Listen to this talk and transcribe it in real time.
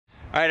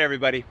All right,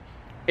 everybody,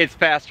 it's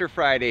Faster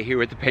Friday here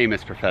with the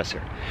Payments Professor.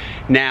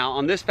 Now,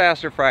 on this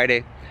Faster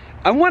Friday,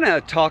 I want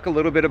to talk a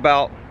little bit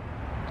about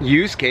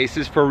use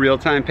cases for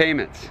real-time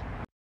payments.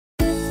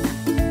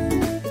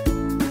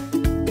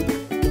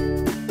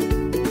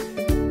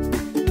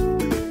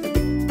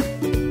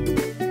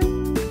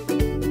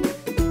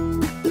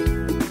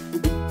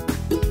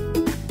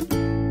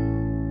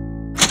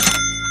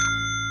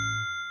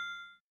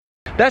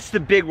 That's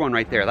the big one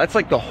right there. That's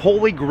like the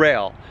holy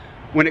grail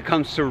when it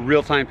comes to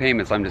real-time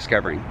payments, I'm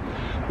discovering.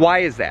 Why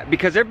is that?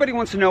 Because everybody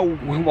wants to know,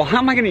 well, how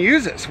am I going to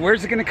use this?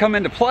 Where's it going to come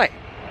into play?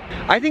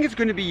 I think it's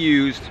going to be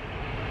used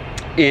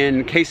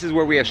in cases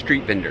where we have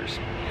street vendors.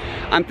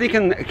 I'm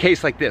thinking a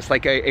case like this,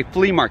 like a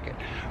flea market,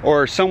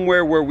 or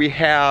somewhere where we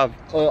have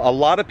a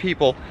lot of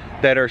people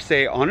that are,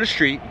 say, on a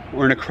street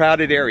or in a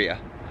crowded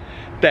area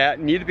that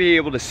need to be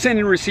able to send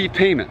and receive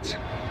payments.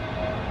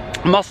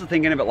 I'm also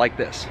thinking of it like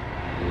this.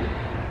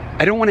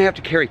 I don't want to have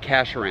to carry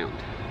cash around.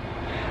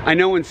 I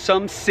know in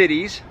some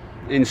cities,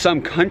 in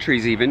some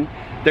countries even,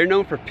 they're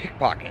known for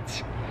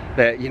pickpockets.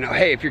 That, you know,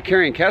 hey, if you're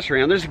carrying cash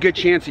around, there's a good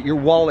chance that your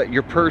wallet,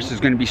 your purse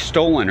is going to be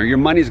stolen, or your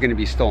money is going to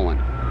be stolen.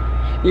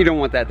 You don't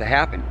want that to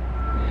happen.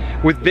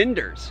 With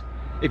vendors,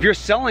 if you're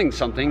selling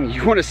something,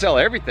 you want to sell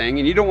everything,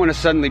 and you don't want to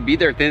suddenly be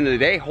there at the end of the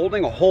day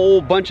holding a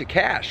whole bunch of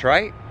cash,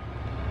 right?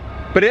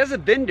 But as a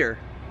vendor,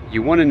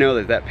 you want to know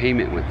that that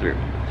payment went through.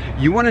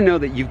 You want to know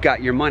that you've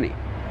got your money.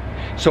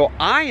 So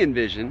I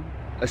envision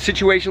a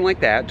situation like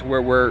that, to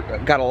where we're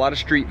got a lot of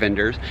street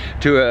vendors,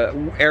 to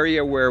an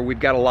area where we've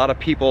got a lot of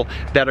people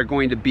that are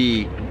going to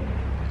be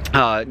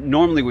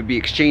normally would be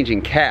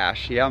exchanging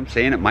cash. Yeah, I'm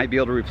saying it might be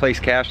able to replace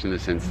cash in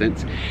this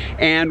instance,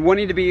 and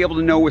wanting to be able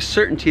to know with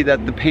certainty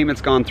that the payment's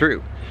gone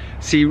through.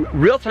 See,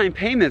 real-time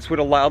payments would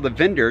allow the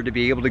vendor to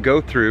be able to go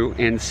through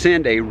and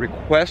send a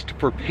request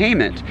for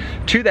payment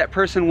to that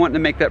person wanting to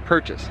make that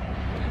purchase.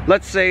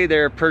 Let's say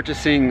they're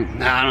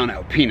purchasing, I don't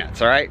know,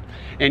 peanuts, all right?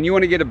 And you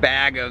want to get a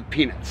bag of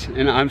peanuts.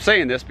 And I'm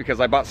saying this because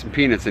I bought some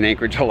peanuts in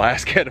Anchorage,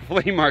 Alaska at a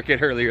flea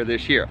market earlier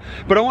this year.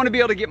 But I want to be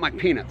able to get my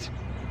peanuts.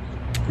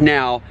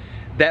 Now,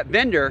 that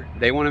vendor,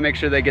 they want to make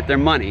sure they get their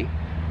money.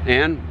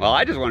 And, well,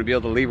 I just want to be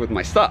able to leave with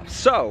my stuff.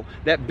 So,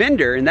 that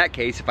vendor, in that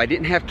case, if I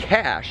didn't have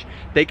cash,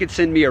 they could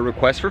send me a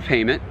request for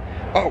payment.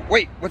 Oh,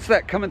 wait, what's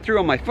that coming through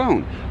on my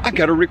phone? I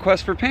got a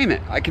request for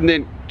payment. I can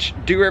then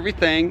do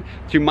everything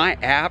through my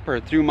app or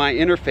through my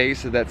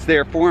interface that's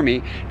there for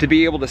me to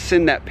be able to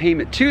send that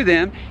payment to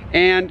them,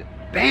 and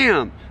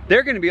bam,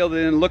 they're going to be able to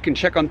then look and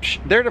check on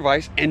their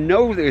device and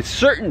know with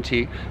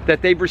certainty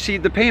that they've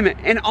received the payment,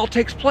 and it all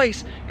takes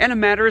place in a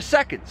matter of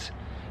seconds.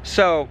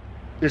 So,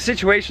 the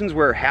situations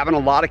where having a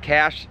lot of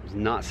cash is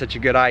not such a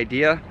good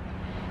idea,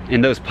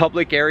 in those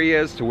public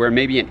areas to where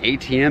maybe an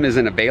ATM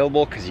isn't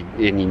available because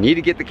you need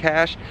to get the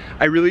cash,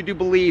 I really do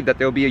believe that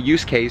there'll be a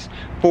use case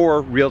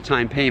for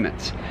real-time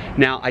payments.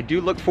 Now, I do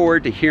look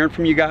forward to hearing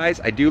from you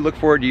guys. I do look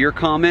forward to your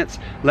comments.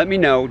 Let me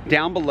know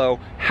down below,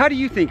 how do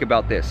you think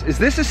about this? Is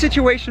this a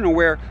situation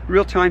where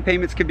real-time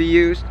payments could be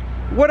used?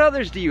 What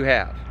others do you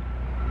have?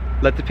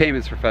 Let the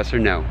Payments Professor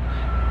know.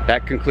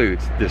 That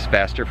concludes this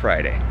Faster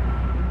Friday.